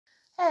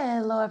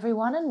Hello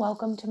everyone and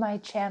welcome to my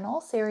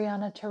channel,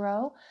 Siriana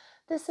Tarot.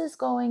 This is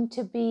going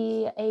to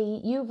be a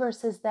you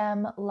versus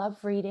them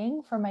love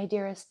reading for my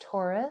dearest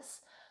Taurus.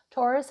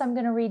 Taurus, I'm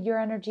going to read your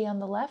energy on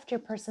the left, your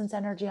person's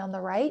energy on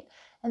the right,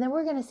 and then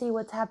we're going to see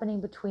what's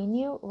happening between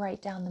you right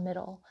down the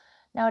middle.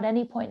 Now at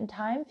any point in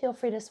time, feel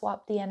free to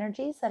swap the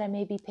energies that I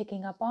may be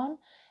picking up on,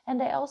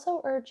 and I also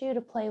urge you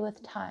to play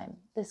with time.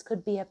 This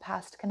could be a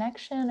past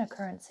connection, a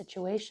current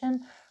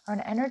situation, or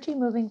an energy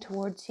moving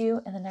towards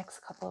you in the next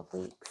couple of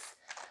weeks.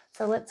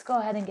 So let's go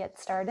ahead and get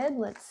started.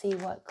 Let's see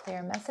what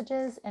clear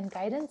messages and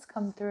guidance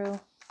come through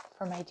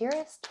for my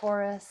dearest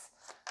Taurus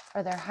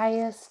for their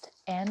highest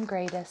and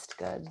greatest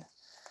good.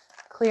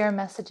 Clear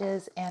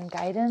messages and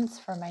guidance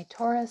for my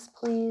Taurus,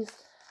 please,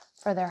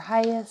 for their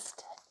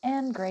highest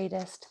and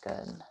greatest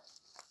good.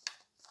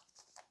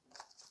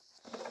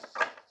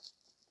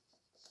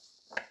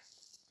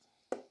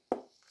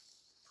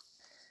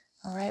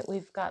 All right,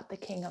 we've got the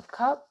King of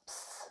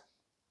Cups.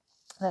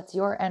 That's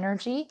your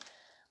energy.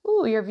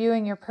 Ooh, you're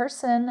viewing your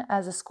person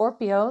as a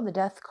Scorpio, the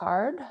Death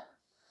card.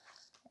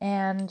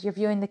 And you're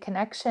viewing the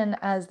connection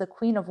as the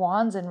Queen of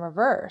Wands in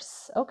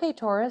reverse. Okay,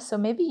 Taurus, so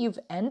maybe you've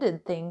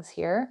ended things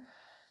here.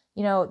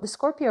 You know, the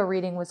Scorpio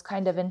reading was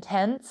kind of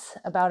intense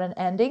about an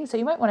ending, so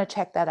you might want to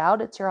check that out.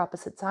 It's your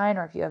opposite sign,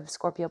 or if you have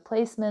Scorpio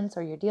placements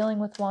or you're dealing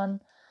with one.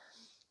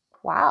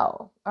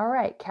 Wow. All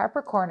right,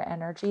 Capricorn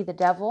energy, the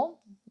Devil.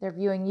 They're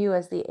viewing you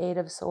as the Eight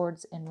of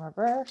Swords in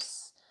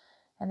reverse.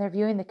 And they're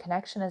viewing the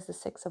connection as the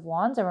Six of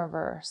Wands in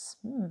reverse.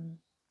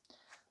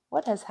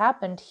 What has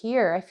happened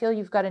here? I feel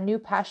you've got a new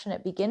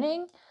passionate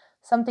beginning,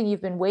 something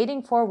you've been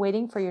waiting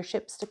for your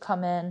ships to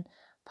come in,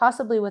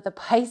 possibly with a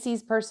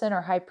Pisces person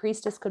or High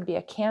Priestess, could be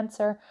a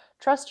Cancer.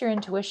 Trust your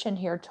intuition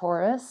here,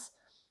 Taurus.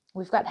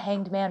 We've got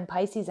Hanged Man,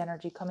 Pisces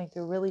energy coming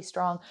through really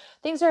strong.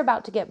 Things are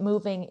about to get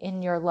moving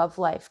in your love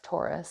life,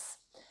 Taurus.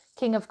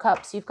 King of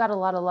Cups, you've got a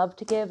lot of love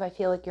to give. I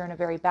feel like you're in a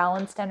very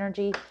balanced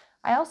energy.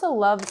 I also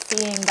love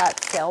seeing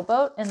that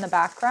sailboat in the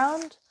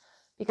background,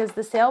 because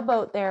the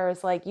sailboat there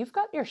is like, you've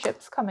got your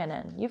ships coming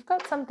in. You've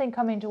got something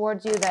coming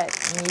towards you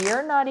that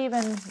you're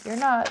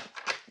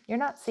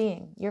not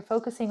seeing. You're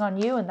focusing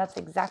on you, and that's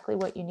exactly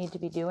what you need to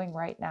be doing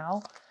right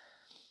now.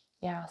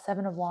 Yeah,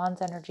 Seven of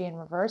Wands energy in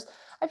reverse.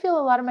 I feel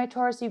a lot of my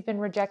Taurus, you've been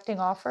rejecting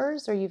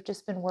offers, or you've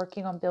just been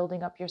working on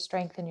building up your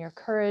strength and your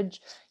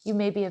courage. You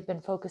maybe have been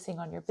focusing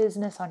on your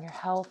business, on your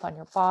health, on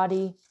your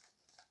body.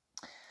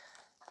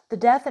 The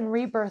Death and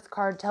Rebirth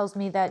card tells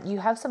me that you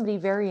have somebody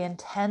very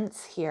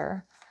intense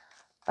here,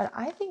 but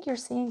I think you're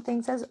seeing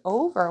things as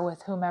over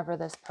with whomever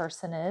this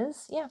person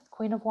is. Yeah,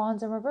 Queen of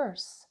Wands in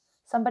reverse.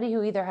 Somebody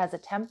who either has a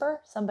temper,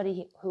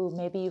 somebody who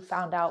maybe you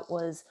found out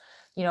was,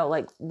 you know,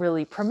 like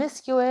really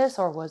promiscuous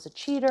or was a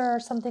cheater or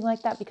something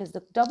like that, because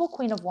the double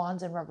Queen of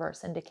Wands in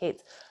reverse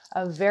indicates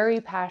a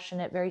very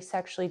passionate, very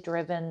sexually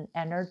driven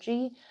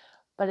energy.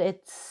 But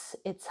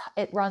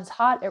it runs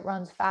hot, it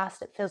runs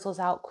fast, it fizzles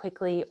out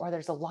quickly, or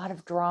there's a lot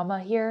of drama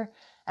here.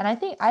 And I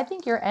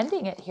think you're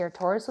ending it here,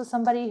 Taurus, with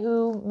somebody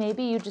who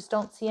maybe you just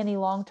don't see any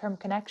long-term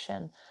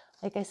connection.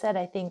 Like I said,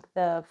 I think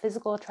the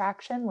physical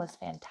attraction was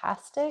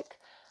fantastic,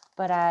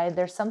 but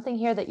there's something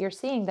here that you're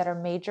seeing that are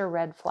major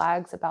red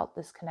flags about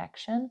this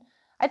connection.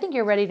 I think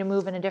you're ready to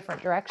move in a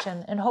different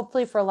direction. And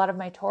hopefully for a lot of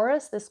my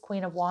Taurus, this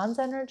Queen of Wands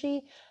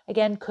energy,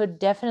 again, could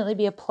definitely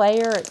be a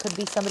player. It could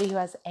be somebody who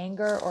has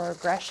anger or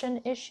aggression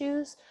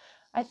issues.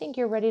 I think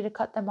you're ready to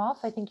cut them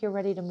off. I think you're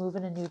ready to move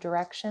in a new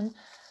direction.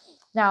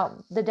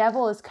 Now, the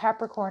Devil is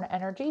Capricorn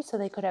energy, so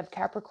they could have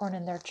Capricorn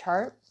in their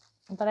chart.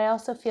 But I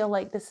also feel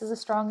like this is a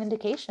strong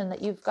indication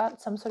that you've got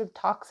some sort of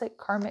toxic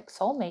karmic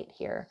soulmate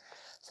here.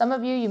 Some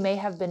of you may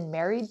have been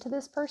married to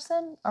this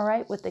person, all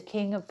right, with the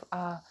King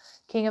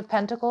of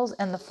Pentacles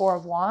and the Four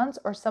of Wands.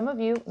 Or some of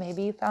you,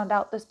 maybe you found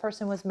out this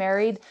person was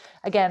married.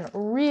 Again,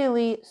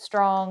 really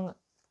strong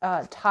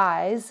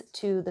ties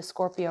to the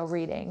Scorpio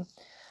reading.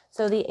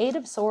 So the Eight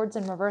of Swords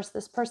in reverse,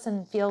 this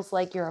person feels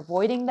like you're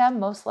avoiding them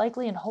most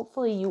likely, and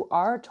hopefully you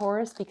are,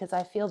 Taurus, because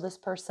I feel this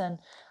person,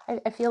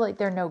 I feel like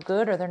they're no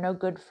good, or they're no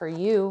good for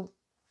you.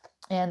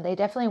 And they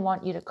definitely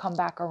want you to come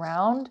back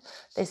around.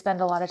 They spend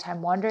a lot of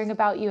time wondering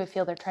about you. I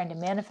feel they're trying to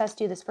manifest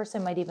you. This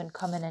person might even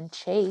come in and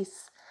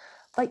chase.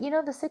 But, you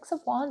know, the Six of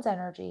Wands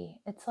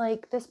energy, it's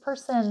like this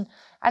person,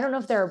 I don't know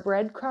if they're a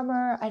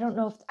breadcrumber. I don't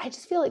know if, I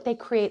just feel like they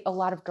create a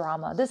lot of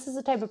drama. This is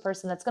the type of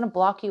person that's going to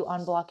block you,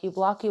 unblock you,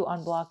 block you,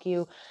 unblock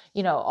you,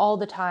 you know, all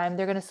the time.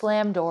 They're going to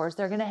slam doors.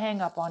 They're going to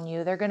hang up on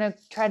you. They're going to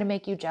try to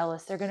make you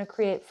jealous. They're going to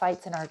create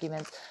fights and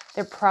arguments.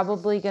 They're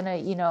probably going to,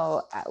 you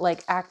know,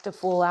 like act a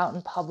fool out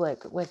in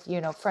public with,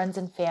 you know, friends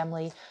and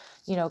family,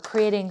 you know,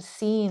 creating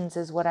scenes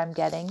is what I'm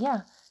getting.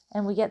 Yeah.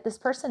 And we get this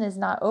person is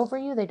not over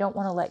you. They don't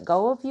want to let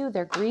go of you.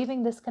 They're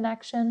grieving this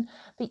connection.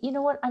 But you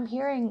know what? I'm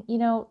hearing, you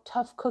know,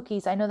 tough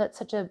cookies. I know that's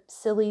such a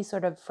silly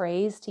sort of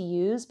phrase to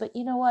use, but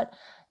you know what?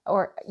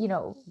 Or, you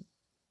know,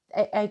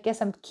 I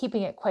guess I'm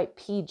keeping it quite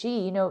PG.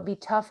 You know, it'd be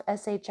tough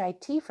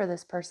SHIT for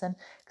this person,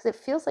 because it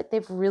feels like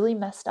they've really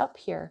messed up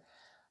here.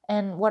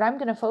 And what I'm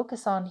going to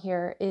focus on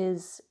here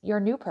is your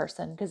new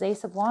person, because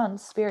Ace of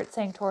Wands, Spirit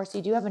saying, Taurus,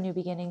 you do have a new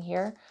beginning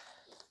here.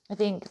 I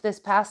think this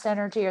past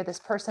energy or this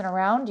person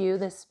around you,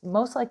 this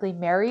most likely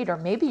married, or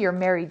maybe you're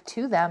married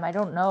to them, I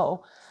don't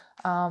know.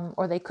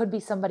 Or they could be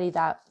somebody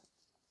that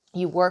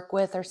you work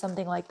with or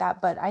something like that.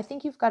 But I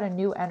think you've got a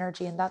new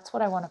energy, and that's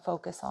what I want to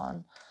focus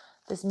on.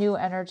 This new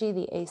energy,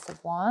 the Ace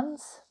of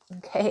Wands,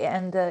 okay,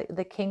 and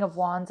the King of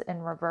Wands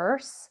in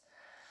reverse.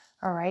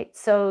 All right,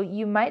 so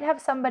you might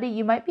have somebody,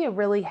 you might be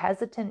really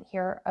hesitant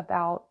here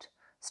about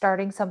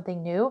starting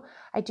something new.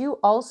 I do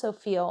also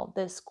feel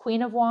this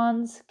Queen of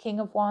Wands,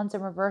 King of Wands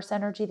in reverse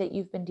energy that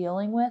you've been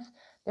dealing with.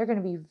 They're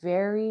going to be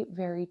very,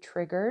 very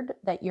triggered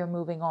that you're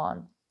moving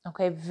on.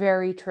 Okay,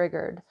 very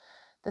triggered.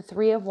 The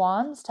Three of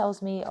Wands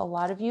tells me a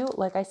lot of you,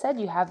 like I said,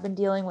 you have been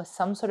dealing with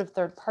some sort of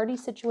third-party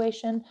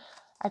situation.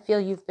 I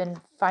feel you've been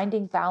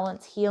finding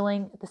balance,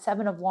 healing. The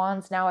Seven of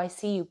Wands, now I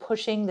see you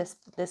pushing this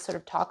sort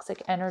of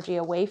toxic energy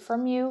away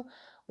from you,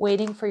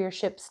 waiting for your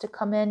ships to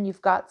come in.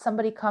 You've got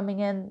somebody coming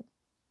in.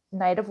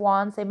 Knight of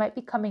Wands, they might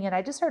be coming in,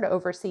 I just heard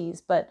overseas,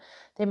 but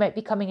they might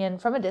be coming in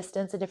from a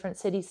distance, a different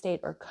city, state,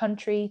 or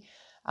country.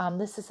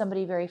 This is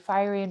somebody very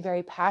fiery and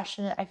very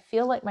passionate. I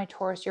feel like, my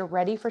Taurus, you're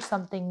ready for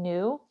something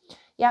new.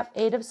 Yep,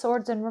 Eight of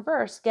Swords in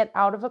reverse. Get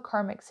out of a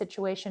karmic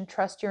situation.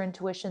 Trust your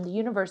intuition. The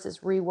universe is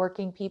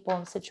reworking people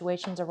and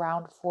situations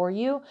around for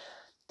you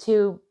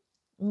to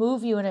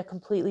move you in a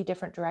completely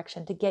different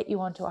direction, to get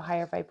you onto a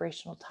higher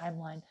vibrational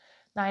timeline.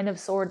 Nine of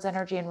Swords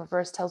energy in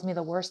reverse tells me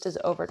the worst is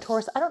over.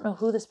 Taurus, I don't know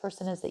who this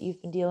person is that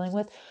you've been dealing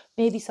with.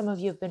 Maybe some of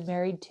you have been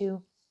married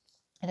to.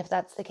 And if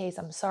that's the case,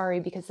 I'm sorry,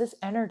 because this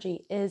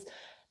energy is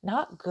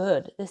not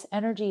good. This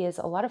energy is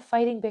a lot of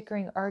fighting,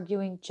 bickering,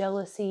 arguing,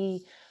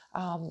 jealousy,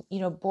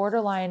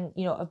 borderline,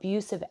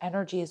 abusive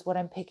energy is what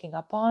I'm picking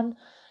up on.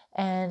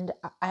 And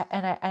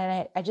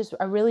I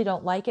really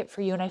don't like it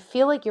for you. And I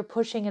feel like you're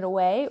pushing it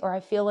away, or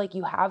I feel like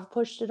you have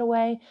pushed it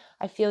away.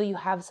 I feel you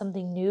have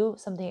something new,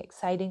 something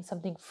exciting,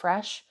 something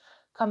fresh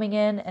coming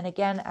in. And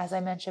again, as I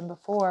mentioned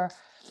before,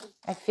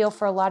 I feel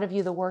for a lot of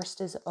you, the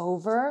worst is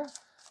over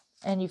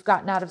and you've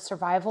gotten out of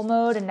survival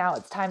mode. And now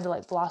it's time to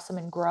like blossom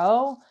and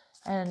grow.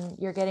 And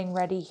you're getting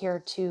ready here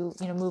to,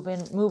 move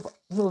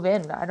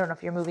in. I don't know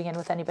if you're moving in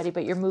with anybody,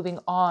 but you're moving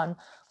on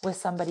with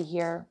somebody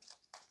here.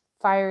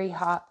 Fiery,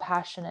 hot,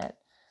 passionate.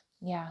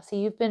 Yeah, so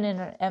you've been in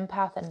an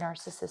empath and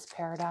narcissist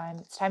paradigm.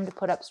 It's time to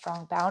put up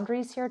strong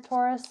boundaries here,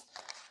 Taurus.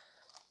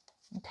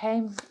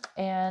 Okay,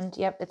 and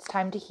yep, it's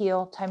time to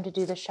heal, time to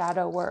do the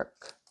shadow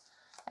work.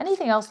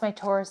 Anything else my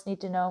Taurus need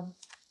to know?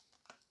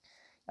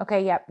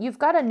 Okay, yep, you've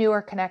got a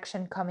newer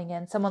connection coming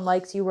in. Someone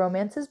likes you,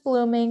 romance is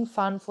blooming,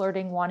 fun,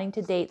 flirting, wanting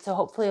to date. So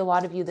hopefully a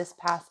lot of you this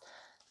past,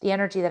 the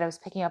energy that I was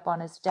picking up on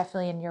is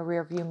definitely in your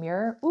rear view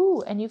mirror.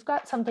 Ooh, and you've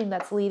got something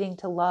that's leading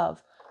to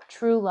love.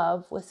 True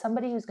love with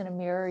somebody who's going to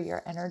mirror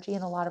your energy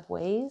in a lot of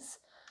ways.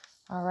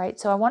 All right.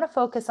 So I want to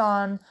focus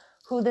on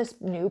who this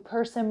new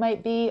person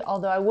might be.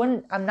 Although I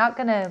wouldn't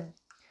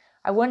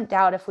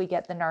doubt if we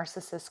get the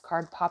narcissist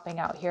card popping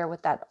out here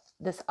with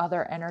this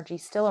other energy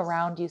still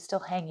around you, still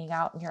hanging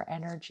out in your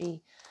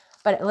energy.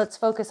 But let's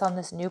focus on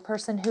this new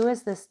person. Who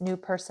is this new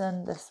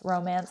person, this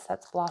romance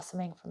that's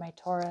blossoming for my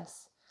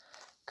Taurus?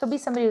 Could be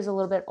somebody who's a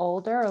little bit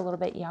older or a little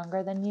bit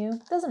younger than you.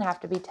 It doesn't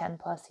have to be 10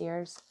 plus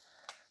years.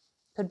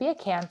 Could be a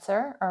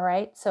Cancer, all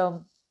right?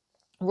 So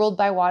ruled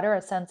by water,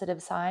 a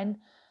sensitive sign,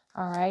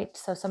 all right?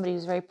 So somebody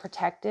who's very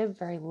protective,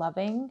 very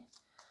loving,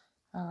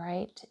 all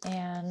right?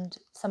 And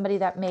somebody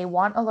that may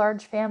want a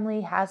large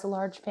family, has a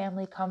large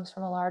family, comes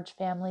from a large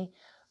family.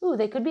 Ooh,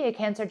 they could be a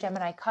Cancer,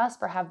 Gemini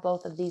cusp or have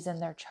both of these in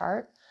their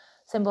chart.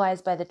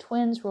 Symbolized by the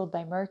twins, ruled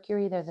by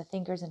Mercury. They're the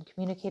thinkers and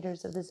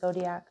communicators of the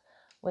zodiac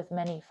with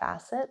many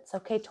facets.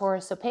 Okay,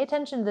 Taurus, so pay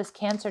attention to this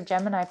Cancer,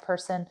 Gemini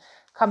person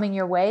coming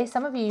your way.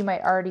 Some of you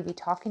might already be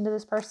talking to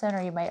this person,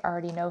 or you might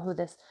already know who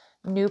this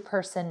new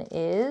person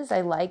is.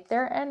 I like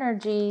their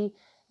energy,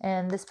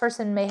 and this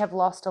person may have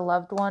lost a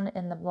loved one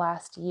in the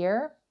last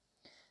year.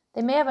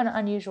 They may have an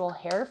unusual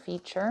hair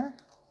feature.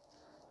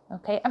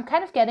 Okay, I'm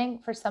kind of getting,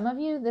 for some of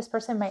you, this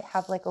person might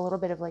have like a little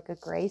bit of like a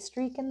gray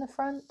streak in the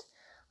front,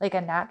 like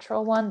a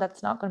natural one.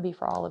 That's not going to be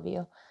for all of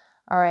you.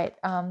 All right,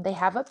 they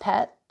have a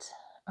pet.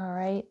 All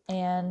right,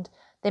 and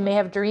they may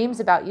have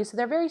dreams about you, so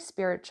they're very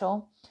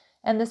spiritual.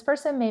 And this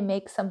person may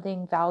make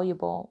something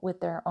valuable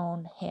with their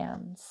own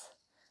hands.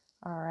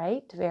 All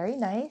right, very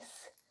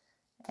nice.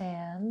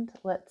 And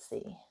let's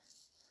see.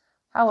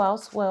 How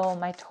else will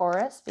my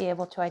Taurus be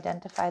able to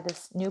identify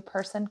this new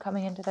person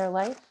coming into their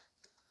life?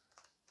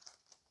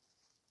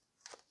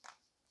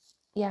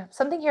 Yeah,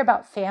 something here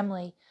about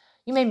family.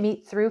 You may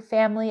meet through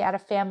family at a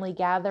family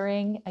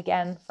gathering,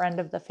 again,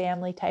 friend of the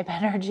family type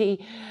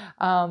energy,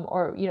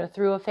 or,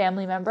 through a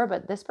family member,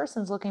 but this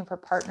person's looking for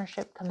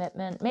partnership,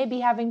 commitment, maybe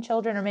having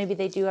children, or maybe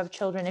they do have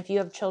children. If you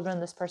have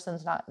children, it's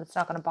not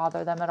going to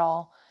bother them at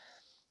all.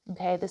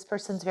 Okay, this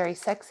person's very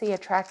sexy,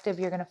 attractive.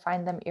 You're going to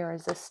find them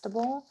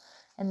irresistible,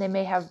 and they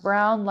may have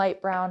brown, light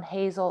brown,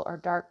 hazel, or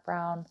dark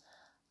brown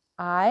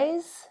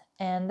eyes,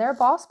 and they're a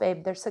boss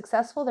babe. They're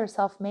successful, they're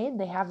self-made,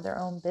 they have their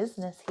own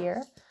business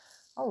here.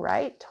 All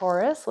right,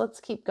 Taurus, let's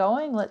keep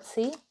going. Let's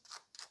see.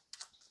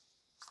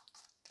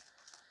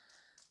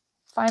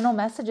 final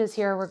messages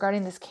here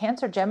regarding this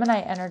Cancer Gemini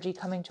energy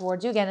coming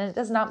towards you again. And it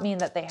does not mean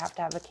that they have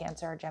to have a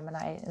Cancer or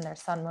Gemini in their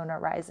sun, moon, or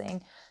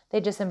rising.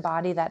 They just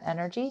embody that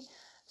energy.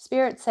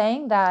 Spirit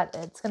saying that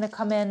it's going to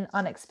come in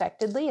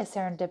unexpectedly, a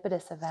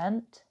serendipitous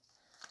event.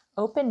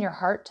 Open your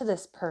heart to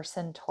this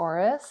person,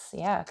 Taurus.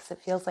 Yeah, because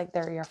it feels like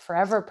they're your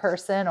forever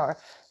person or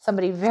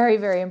somebody very,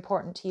 very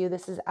important to you.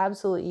 This is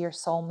absolutely your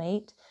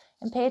soulmate.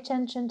 And pay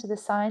attention to the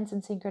signs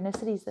and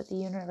synchronicities that the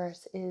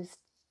universe is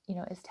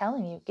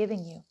telling you,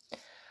 giving you.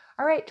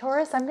 All right,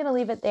 Taurus, I'm going to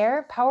leave it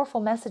there.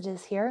 Powerful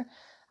messages here.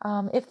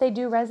 If they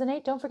do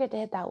resonate, don't forget to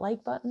hit that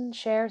like button,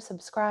 share,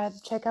 subscribe.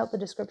 Check out the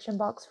description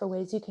box for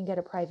ways you can get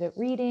a private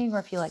reading, or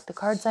if you like the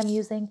cards I'm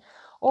using,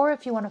 or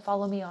if you want to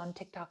follow me on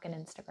TikTok and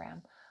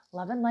Instagram.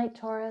 Love and light,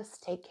 Taurus.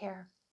 Take care.